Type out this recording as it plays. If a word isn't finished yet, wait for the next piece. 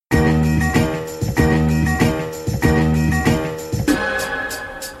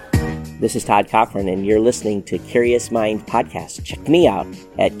This is Todd Cochran, and you're listening to Curious Mind Podcast. Check me out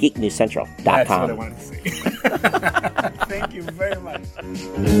at geeknewscentral.com. That's what I wanted to say. Thank you very much.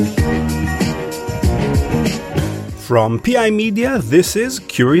 From PI Media, this is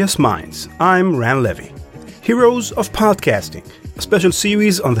Curious Minds. I'm Ran Levy. Heroes of Podcasting, a special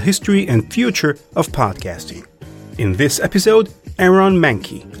series on the history and future of podcasting. In this episode, Aaron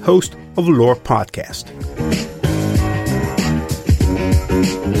Mahnke, host of Lore Podcast.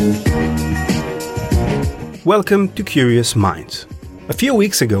 Welcome to Curious Minds. A few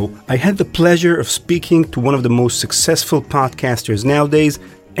weeks ago, I had the pleasure of speaking to one of the most successful podcasters nowadays,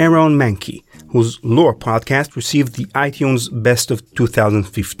 Aaron Mahnke, whose Lore Podcast received the iTunes Best of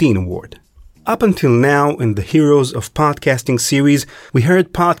 2015 award. Up until now, in the Heroes of Podcasting series, we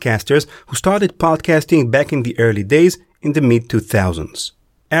heard podcasters who started podcasting back in the early days in the mid-2000s.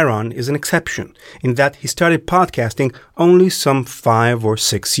 Aaron is an exception in that he started podcasting only some 5 or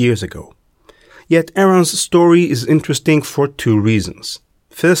 6 years ago. Yet Aaron's story is interesting for two reasons.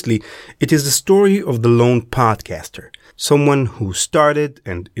 Firstly, it is the story of the lone podcaster, someone who started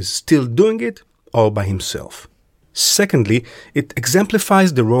and is still doing it all by himself. Secondly, it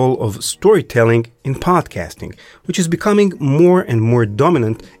exemplifies the role of storytelling in podcasting, which is becoming more and more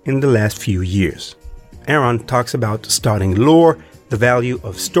dominant in the last few years. Aaron talks about starting Lore, the value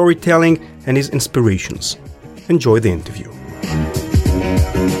of storytelling, and his inspirations. Enjoy the interview.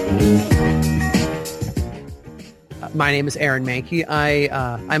 My name is Aaron Mahnke.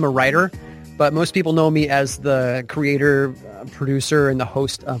 I'm a writer, but most people know me as the creator, producer, and the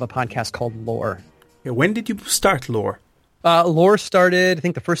host of a podcast called Lore. When did you start Lore? Lore started, I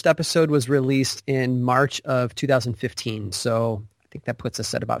think the first episode was released in March of 2015. So I think that puts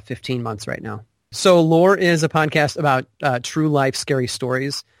us at about 15 months right now. So Lore is a podcast about true life scary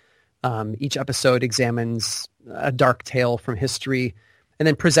stories. Each episode examines a dark tale from history and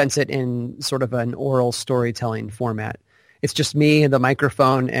then presents it in sort of an oral storytelling format. It's just me and the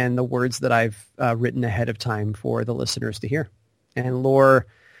microphone and the words that I've written ahead of time for the listeners to hear. And Lore,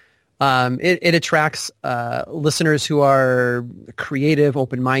 it attracts listeners who are creative,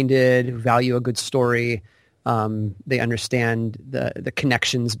 open-minded, who value a good story. They understand the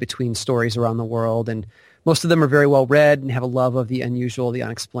connections between stories around the world, and most of them are very well read and have a love of the unusual, the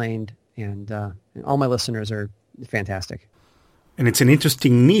unexplained, and all my listeners are fantastic. And it's an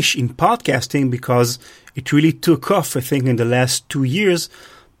interesting niche in podcasting because it really took off, I think, in the last 2 years,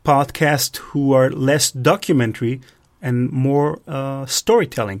 podcasts who are less documentary and more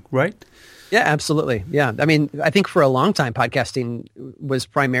storytelling, right? Yeah, absolutely. Yeah. I mean, I think for a long time, podcasting was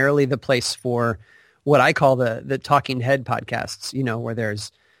primarily the place for what I call the talking head podcasts, you know, where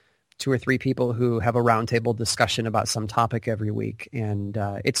there's 2 or 3 people who have a roundtable discussion about some topic every week. And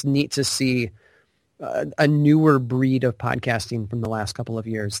it's neat to see a newer breed of podcasting from the last couple of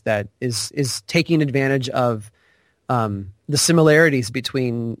years that is taking advantage of the similarities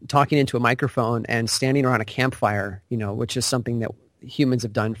between talking into a microphone and standing around a campfire, you know, which is something that humans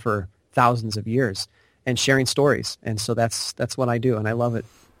have done for thousands of years, and sharing stories. And so that's what I do, and I love it.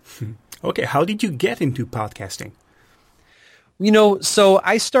 Okay, how did you get into podcasting? You know, so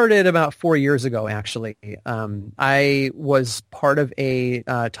I started about 4 years ago, actually. I was part of a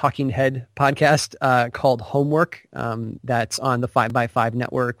talking head podcast called Homework that's on the 5x5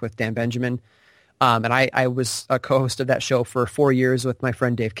 network with Dan Benjamin. And I was a co-host of that show for 4 years with my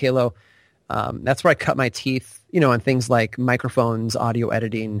friend Dave Kalo. That's where I cut my teeth, you know, on things like microphones, audio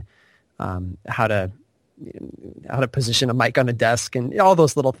editing, how to position a mic on a desk, and all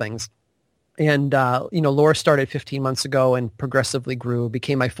those little things. And, you know, Lore started 15 months ago and progressively grew,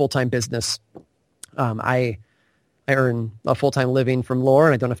 became my full-time business. I earn a full-time living from Lore,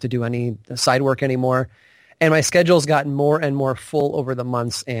 and I don't have to do any side work anymore. And my schedule's gotten more and more full over the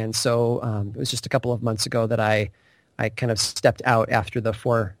months. And so it was just a couple of months ago that I kind of stepped out after the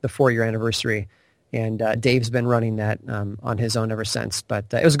 4-year anniversary. And Dave's been running that on his own ever since. But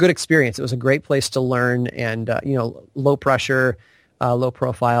it was a good experience. It was a great place to learn, and, you know, low pressure, low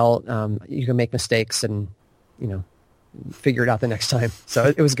profile. You can make mistakes and, you know, figure it out the next time.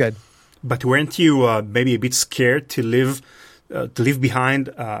 So it was good. But weren't you maybe a bit scared to leave behind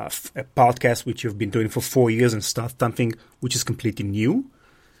a podcast which you've been doing for 4 years and start something which is completely new?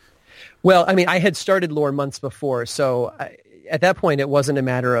 Well, I mean, I had started Lore months before, so at that point, it wasn't a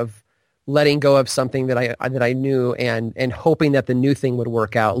matter of letting go of something that I knew and hoping that the new thing would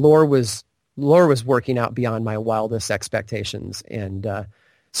work out. Lore was working out beyond my wildest expectations, and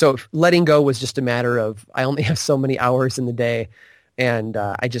so letting go was just a matter of I only have so many hours in the day, and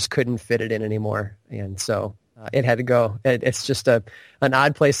I just couldn't fit it in anymore. And so It had to go. It's just an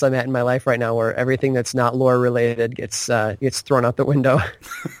odd place I'm at in my life right now, where everything that's not lore related gets thrown out the window.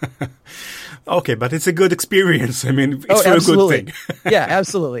 Okay, but it's a good experience. I mean, it's absolutely. A good thing. Yeah,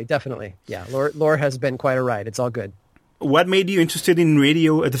 absolutely, definitely. Yeah, lore has been quite a ride. It's all good. What made you interested in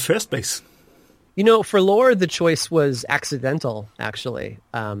radio at the first place? For lore, the choice was accidental, actually.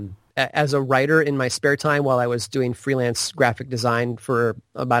 As a writer in my spare time while I was doing freelance graphic design for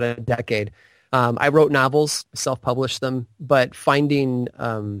about a decade, I wrote novels, self-published them, but finding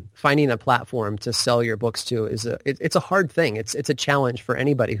a platform to sell your books to it's a hard thing. It's a challenge for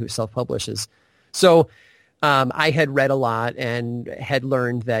anybody who self-publishes. So I had read a lot and had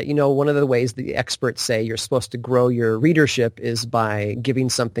learned that, one of the ways the experts say you're supposed to grow your readership is by giving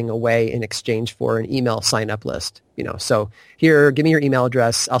something away in exchange for an email sign-up list. So here, give me your email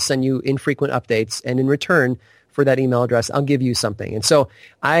address. I'll send you infrequent updates, and in return for that email address, I'll give you something. And so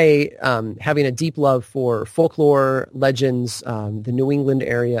I, having a deep love for folklore, legends, the New England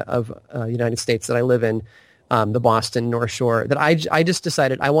area of the United States that I live in, the Boston North Shore, that I just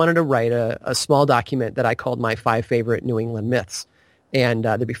decided I wanted to write a small document that I called my 5 favorite New England myths. And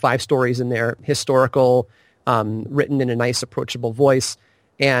there'd be 5 stories in there, historical, written in a nice, approachable voice,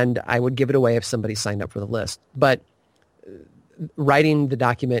 and I would give it away if somebody signed up for the list. But writing the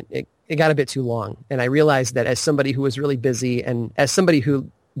document, it got a bit too long. And I realized that as somebody who was really busy and as somebody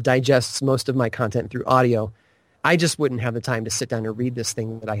who digests most of my content through audio, I just wouldn't have the time to sit down and read this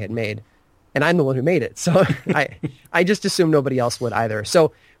thing that I had made. And I'm the one who made it. So I just assumed nobody else would either.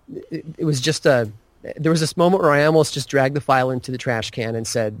 So it was just there was this moment where I almost just dragged the file into the trash can and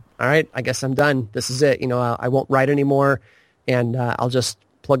said, all right, I guess I'm done. This is it. I won't write anymore, and I'll just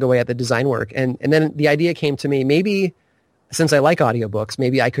plug away at the design work. And then the idea came to me, maybe since I like audiobooks,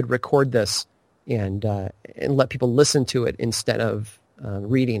 maybe I could record this and let people listen to it instead of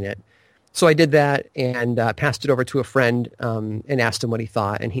reading it. So I did that and passed it over to a friend and asked him what he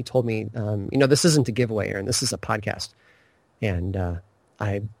thought. And he told me, this isn't a giveaway, Aaron. This is a podcast. And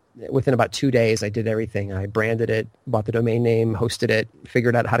within about 2 days, I did everything. I branded it, bought the domain name, hosted it,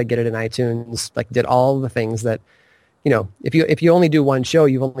 figured out how to get it in iTunes, did all the things that, if you only do one show,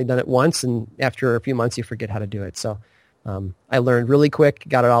 you've only done it once. And after a few months, you forget how to do it. So I learned really quick,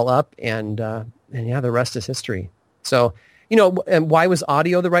 got it all up, and the rest is history. So, and why was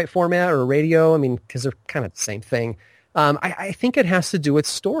audio the right format or radio? I mean, because they're kind of the same thing. I think it has to do with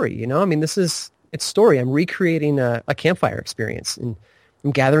story. It's story. I'm recreating a campfire experience, and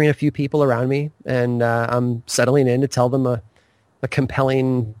I'm gathering a few people around me, and I'm settling in to tell them a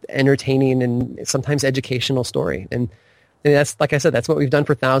compelling, entertaining, and sometimes educational story. And that's, like I said, that's what we've done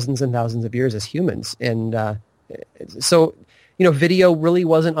for thousands and thousands of years as humans. And so, video really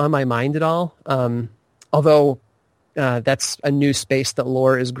wasn't on my mind at all. Although that's a new space that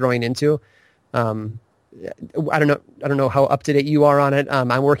lore is growing into. I don't know how up to date you are on it.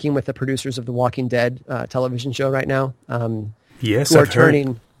 I'm working with the producers of the Walking Dead television show right now. Yes, they're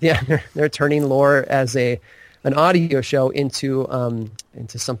turning lore as an audio show into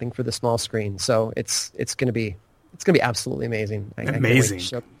something for the small screen. So it's going to be absolutely amazing.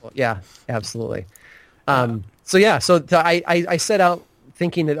 Amazing. Yeah, absolutely. So I set out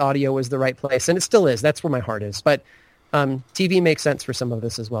thinking that audio was the right place, and it still is. That's where my heart is. But TV makes sense for some of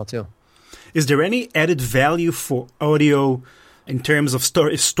this as well too. Is there any added value for audio in terms of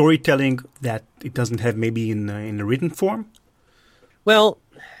storytelling that it doesn't have maybe in a written form? Well,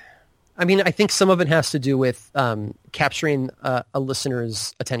 I think some of it has to do with capturing a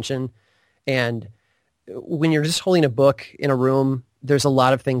listener's attention. And when you're just holding a book in a room, there's a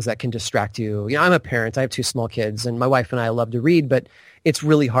lot of things that can distract you. I'm a parent. I have 2 small kids, and my wife and I love to read, but it's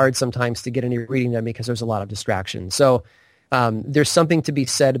really hard sometimes to get any reading done because there's a lot of distraction. So there's something to be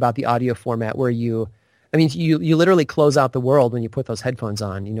said about the audio format where you literally close out the world when you put those headphones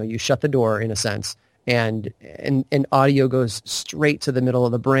on. You shut the door in a sense, and audio goes straight to the middle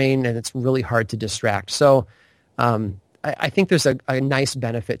of the brain, and it's really hard to distract. So I think there's a nice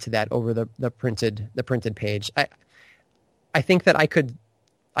benefit to that over the printed page. I think that I could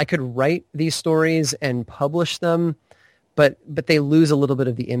write these stories and publish them, but they lose a little bit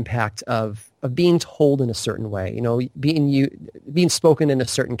of the impact of being told in a certain way, being spoken in a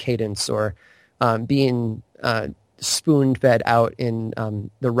certain cadence, or being spoon-fed out in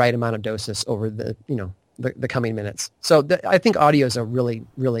the right amount of doses over the coming minutes. So I think audio is a really,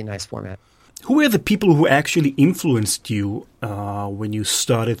 really nice format. Who are the people who actually influenced you when you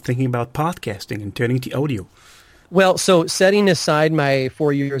started thinking about podcasting and turning to audio? Well, so setting aside my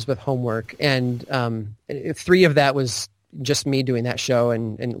 4 years with Homework, and 3 of that was just me doing that show,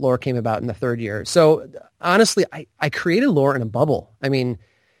 and lore came about in the 3rd year. So honestly, I created lore in a bubble.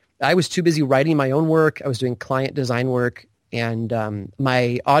 I was too busy writing my own work. I was doing client design work, and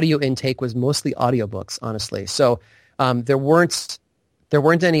my audio intake was mostly audiobooks, honestly. So there weren't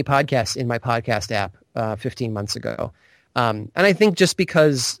any podcasts in my podcast app 15 months ago. And I think just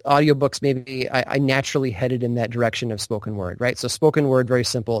because audiobooks, maybe I naturally headed in that direction of spoken word, right? So spoken word, very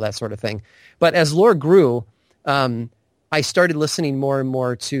simple, that sort of thing. But as Lore grew, I started listening more and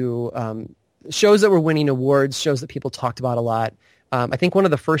more to shows that were winning awards, shows that people talked about a lot. I think one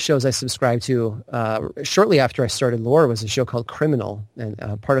of the first shows I subscribed to shortly after I started Lore was a show called Criminal, and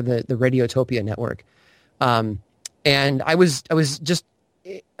part of the Radiotopia network. And I was just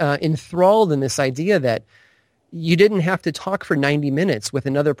enthralled in this idea that you didn't have to talk for 90 minutes with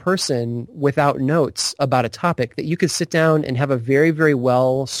another person without notes about a topic, that you could sit down and have a very, very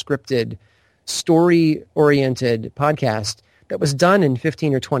well scripted, story-oriented podcast that was done in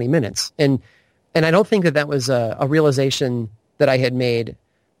 15 or 20 minutes. And I don't think that was a realization that I had made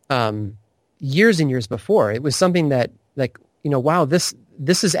years and years before. It was something that, like, wow, this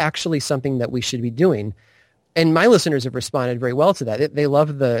is actually something that we should be doing. And my listeners have responded very well to that. They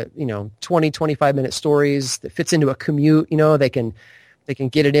love the 20, 25-minute stories that fits into a commute. They can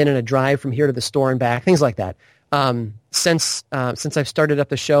get it in a drive from here to the store and back, things like that. Since I've started up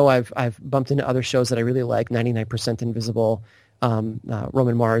the show, I've bumped into other shows that I really like. 99% Invisible.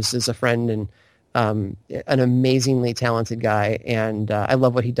 Roman Mars is a friend and an amazingly talented guy, and I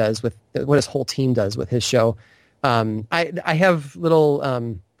love what he does with what his whole team does with his show. I have little.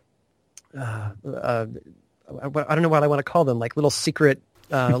 I don't know what I want to call them, like little secret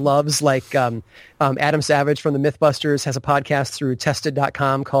loves, like Adam Savage from the Mythbusters has a podcast through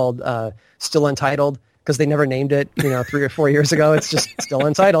tested.com called Still Untitled, because they never named it 3 or 4 years ago. It's just Still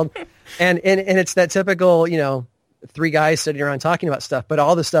Untitled. And it's that typical, three guys sitting around talking about stuff, but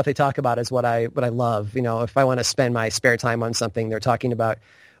all the stuff they talk about is what I love. If I want to spend my spare time on something, they're talking about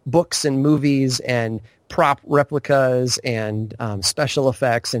books and movies and prop replicas and special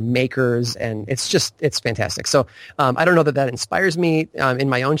effects and makers, and it's fantastic. So I don't know that inspires me in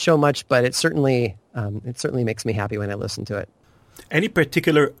my own show much, but it certainly makes me happy when I listen to it. Any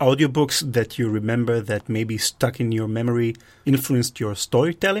particular audiobooks that you remember that maybe stuck in your memory, influenced your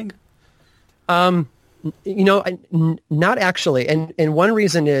storytelling? Not actually, and one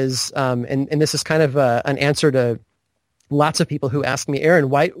reason is, and this is kind of an answer to lots of people who ask me, Aaron,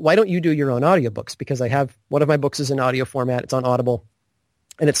 why don't you do your own audiobooks? Because I have one of my books is in audio format. It's on Audible,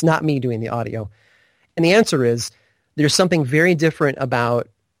 and it's not me doing the audio. And the answer is there's something very different about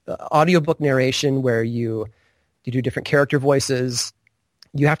audiobook narration where you do different character voices.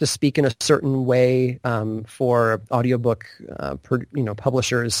 You have to speak in a certain way for audiobook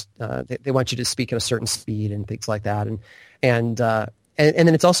publishers. They want you to speak at a certain speed and things like that. And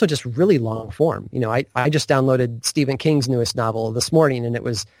then it's also just really long form. I just downloaded Stephen King's newest novel this morning, and it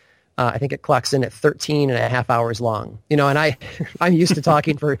was, I think it clocks in at 13 and a half hours long. And I'm used to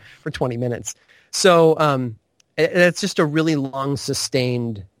talking for 20 minutes. So it's just a really long,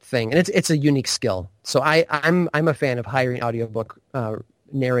 sustained thing, and it's a unique skill. So I'm a fan of hiring audiobook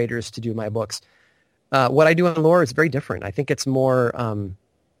narrators to do my books. What I do on Lore is very different. I think it's more.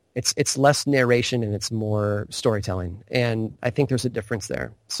 It's less narration and it's more storytelling, and I think there's a difference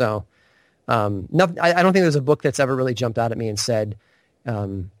there. So, I don't think there's a book that's ever really jumped out at me and said,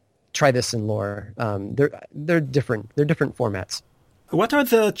 "Try this in Lore." They're different. They're different formats. What are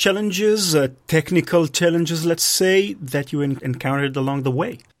the challenges, technical challenges, let's say, that you encountered along the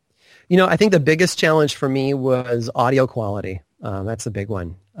way? I think the biggest challenge for me was audio quality. That's the big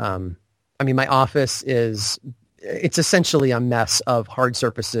one. My office it's essentially a mess of hard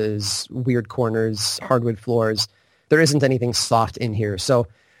surfaces, weird corners, hardwood floors. There isn't anything soft in here. So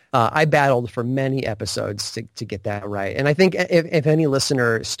I battled for many episodes to get that right. And I think if any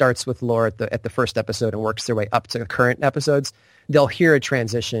listener starts with Lore at the first episode and works their way up to current episodes, they'll hear a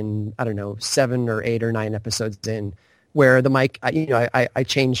transition, 7 or 8 or 9 episodes in, where the mic, I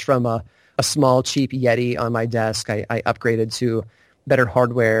changed from a small, cheap Yeti on my desk. I upgraded to better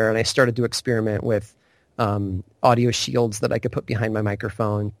hardware, and I started to experiment with audio shields that I could put behind my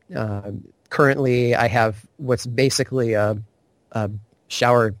microphone. Currently, I have what's basically a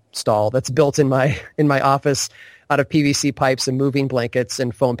shower stall that's built in my office out of PVC pipes and moving blankets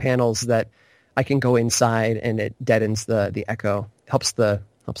and foam panels that I can go inside, and it deadens the echo, helps the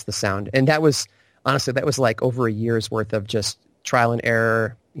sound. And that was like over a year's worth of just trial and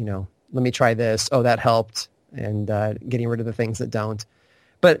error. Let me try this. Oh, that helped, and getting rid of the things that don't.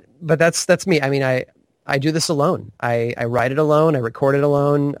 But that's me. I do this alone. I write it alone. I record it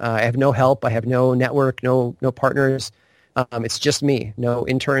alone. I have no help. I have no network, no partners. It's just me, no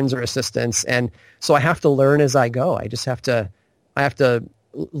interns or assistants. And so I have to learn as I go. I have to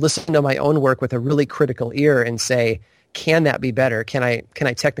listen to my own work with a really critical ear and say, can that be better? Can I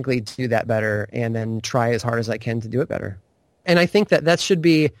technically do that better? And then try as hard as I can to do it better. And I think that should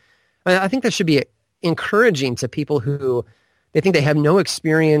be encouraging to people who they think they have no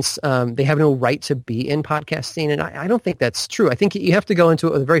experience, they have no right to be in podcasting. And I don't think that's true. I think you have to go into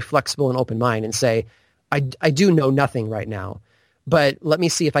it with a very flexible and open mind and say, I do know nothing right now, but let me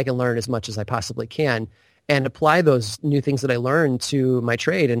see if I can learn as much as I possibly can and apply those new things that I learned to my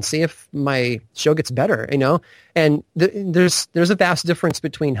trade and see if my show gets better, And there's a vast difference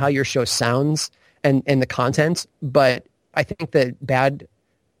between how your show sounds and the content, but I think that bad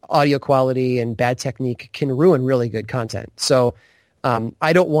audio quality and bad technique can ruin really good content. So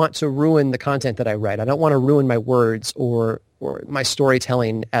I don't want to ruin the content that I write. I don't want to ruin my words or my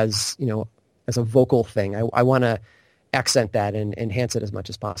storytelling as a vocal thing. I want to accent that and enhance it as much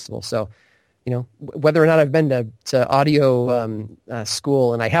as possible. So, whether or not I've been to audio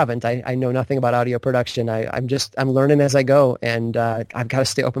school, and I haven't, I know nothing about audio production. I'm learning as I go, and I've got to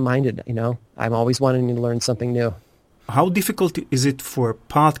stay open-minded. I'm always wanting to learn something new. How difficult is it for a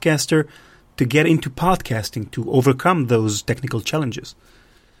podcaster to get into podcasting, to overcome those technical challenges?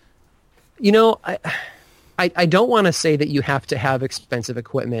 I don't want to say that you have to have expensive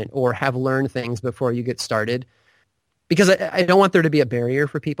equipment or have learned things before you get started, because I don't want there to be a barrier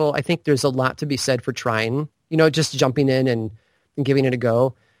for people. I think there's a lot to be said for trying, just jumping in and giving it a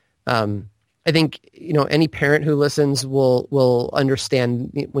go. I think, any parent who listens will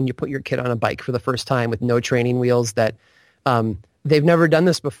understand when you put your kid on a bike for the first time with no training wheels that they've never done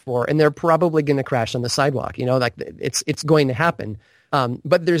this before, and they're probably going to crash on the sidewalk. It's going to happen.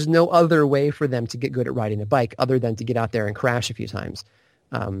 But there's no other way for them to get good at riding a bike other than to get out there and crash a few times.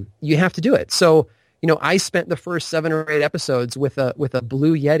 You have to do it. So, I spent the first 7 or 8 episodes with a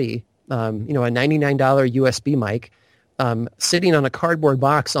Blue Yeti, a $99 USB mic, sitting on a cardboard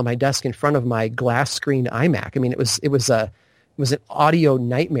box on my desk in front of my glass screen iMac. I mean, it was an audio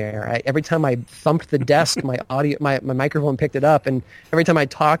nightmare. Every time I thumped the desk, my microphone picked it up, and every time I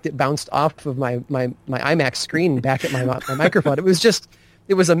talked, it bounced off of my iMac screen back at my microphone.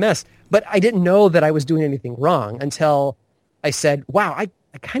 It was a mess. But I didn't know that I was doing anything wrong until I said, "Wow, I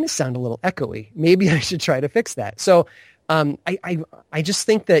kind of sound a little echoey. Maybe I should try to fix that." So I just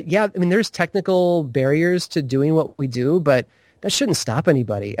think that, there's technical barriers to doing what we do, but that shouldn't stop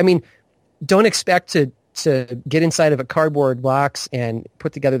anybody. I mean, don't expect to get inside of a cardboard box and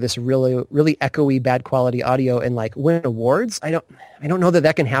put together this really, really echoey, bad quality audio and win awards. I don't know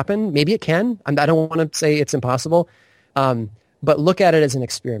that can happen. Maybe it can. I don't want to say it's impossible. But look at it as an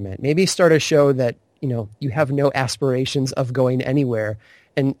experiment. Maybe start a show that, you have no aspirations of going anywhere,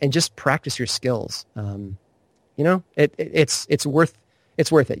 and just practice your skills. It's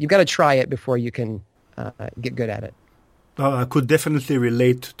worth it. You've got to try it before you can get good at it. I could definitely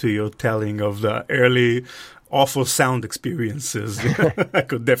relate to your telling of the early awful sound experiences. I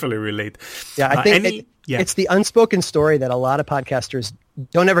could definitely relate. Yeah, I think it's the unspoken story that a lot of podcasters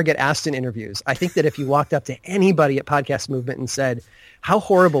don't ever get asked in interviews. I think that if you walked up to anybody at Podcast Movement and said, "How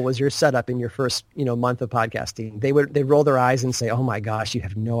horrible was your setup in your first month of podcasting?" they'd roll their eyes and say, "Oh my gosh, you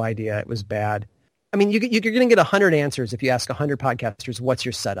have no idea. It was bad." I mean, you're going to get 100 answers if you ask 100 podcasters, "What's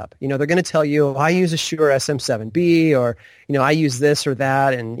your setup?" They're going to tell you, "I use a Shure SM7B," or, "I use this or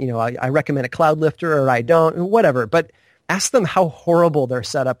that, and, I recommend a Cloud Lifter," or "I don't," whatever. But ask them how horrible their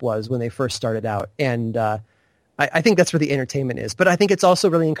setup was when they first started out. And I think that's where the entertainment is. But I think it's also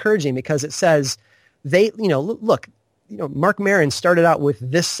really encouraging because it says look, Mark Maron started out with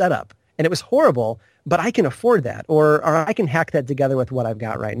this setup, and it was horrible, but I can afford that, or I can hack that together with what I've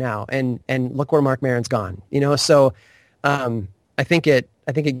got right now, and look where Mark Maron's gone. So I think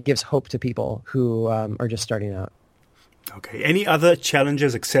it gives hope to people who are just starting out. Okay. Any other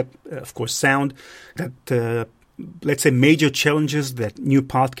challenges except, of course, sound that let's say major challenges that new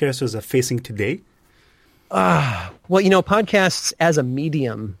podcasters are facing today? Well, podcasts as a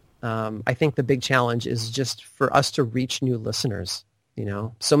medium, I think the big challenge is just for us to reach new listeners.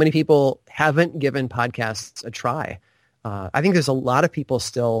 So many people haven't given podcasts a try. I think there's a lot of people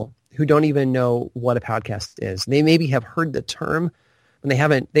still who don't even know what a podcast is. They maybe have heard the term, and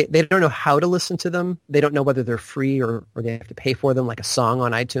they don't know how to listen to them. They don't know whether they're free or they have to pay for them, like a song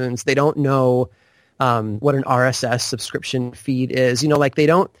on iTunes. They don't know what an RSS subscription feed is.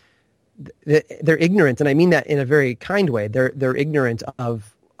 They're ignorant, and I mean that in a very kind way. They're ignorant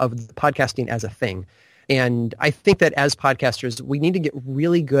of podcasting as a thing. And I think that as podcasters, we need to get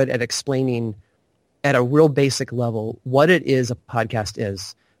really good at explaining at a real basic level what it is a podcast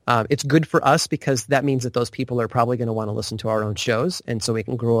is. It's good for us because that means that those people are probably going to want to listen to our own shows, and so we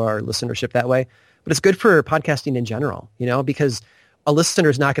can grow our listenership that way. But it's good for podcasting in general, because a listener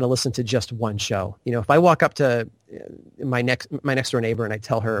is not going to listen to just one show. If I walk up to my next door neighbor and I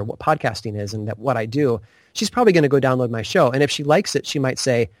tell her what podcasting is and that what I do, she's probably going to go download my show. And if she likes it, she might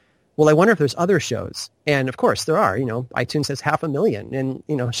say, well, I wonder if there's other shows. And of course there are. iTunes has 500,000,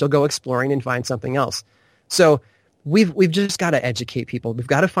 and she'll go exploring and find something else. So we've just got to educate people. We've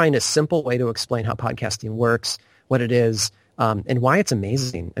got to find a simple way to explain how podcasting works, what it is, and why it's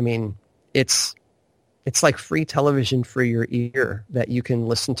amazing. I mean, it's like free television for your ear that you can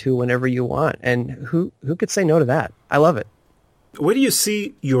listen to whenever you want. And who could say no to that? I love it. Where do you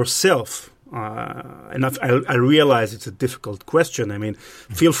see yourself? And I realize it's a difficult question. I mean,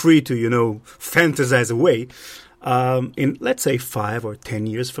 feel free to, fantasize away in, let's say, 5 or 10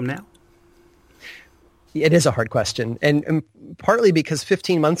 years from now. It is a hard question. And partly because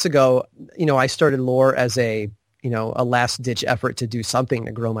 15 months ago, I started Lore as a last-ditch effort to do something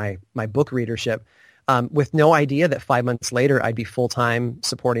to grow my book readership. With no idea that 5 months later I'd be full-time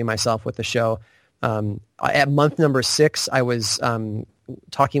supporting myself with the show. At month number 6, I was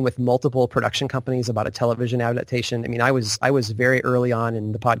talking with multiple production companies about a television adaptation. I mean, I was very early on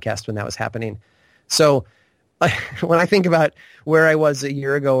in the podcast when that was happening. So when I think about where I was a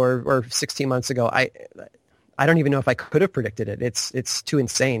year ago or 16 months ago, I don't even know if I could have predicted it. It's too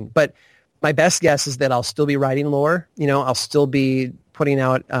insane. But my best guess is that I'll still be writing Lore. I'll still be putting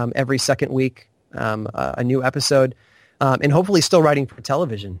out every second week a new episode, and hopefully still writing for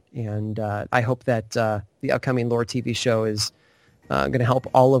television. And I hope that the upcoming Lore TV show is going to help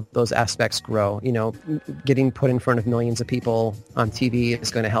all of those aspects grow. Getting put in front of millions of people on TV is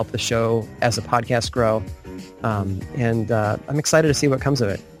going to help the show as a podcast grow. And I'm excited to see what comes of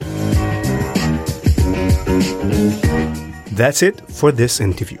it. That's it for this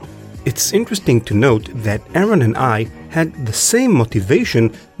interview. It's interesting to note that Aaron and I had the same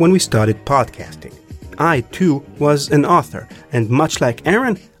motivation when we started podcasting. I, too, was an author, and much like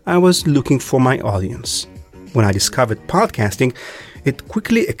Aaron, I was looking for my audience. When I discovered podcasting, it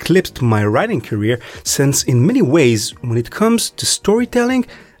quickly eclipsed my writing career, since in many ways, when it comes to storytelling,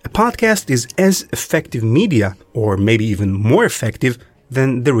 a podcast is as effective media, or maybe even more effective,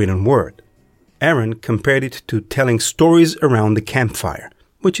 than the written word. Aaron compared it to telling stories around the campfire,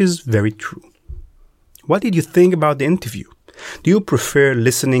 which is very true. What did you think about the interview? Do you prefer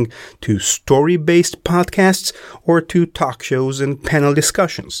listening to story-based podcasts or to talk shows and panel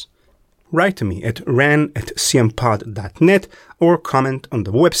discussions? Write to me at ran@cmpod.net or comment on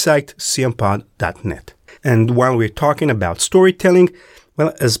the website cmpod.net. And while we're talking about storytelling,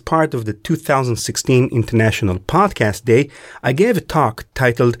 well, as part of the 2016 International Podcast Day, I gave a talk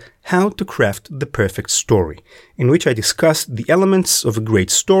titled How to Craft the Perfect Story, in which I discussed the elements of a great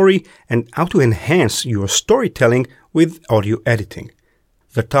story and how to enhance your storytelling with audio editing.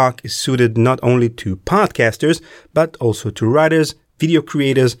 The talk is suited not only to podcasters, but also to writers, video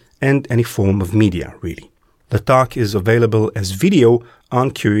creators, and any form of media, really. The talk is available as video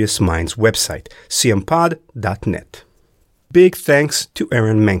on Curious Minds' website, cmpod.net. Big thanks to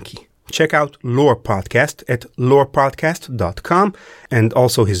Aaron Mahnke. Check out Lore Podcast at lorepodcast.com and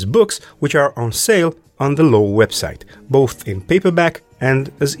also his books, which are on sale on the Lore website, both in paperback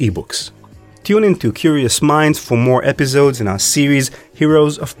and as ebooks. Tune in to Curious Minds for more episodes in our series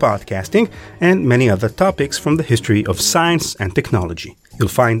Heroes of Podcasting and many other topics from the history of science and technology. You'll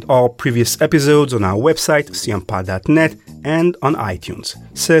find all previous episodes on our website, cmpod.net, and on iTunes.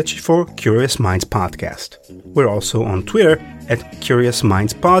 Search for Curious Minds Podcast. We're also on Twitter at Curious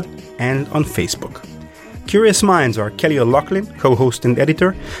Minds Pod and on Facebook. Curious Minds are Kelly O'Loughlin, co-host and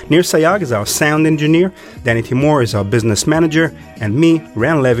editor, Nir Sayag is our sound engineer, Danny Timur is our business manager, and me,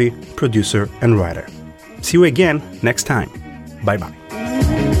 Ran Levy, producer and writer. See you again next time. Bye-bye.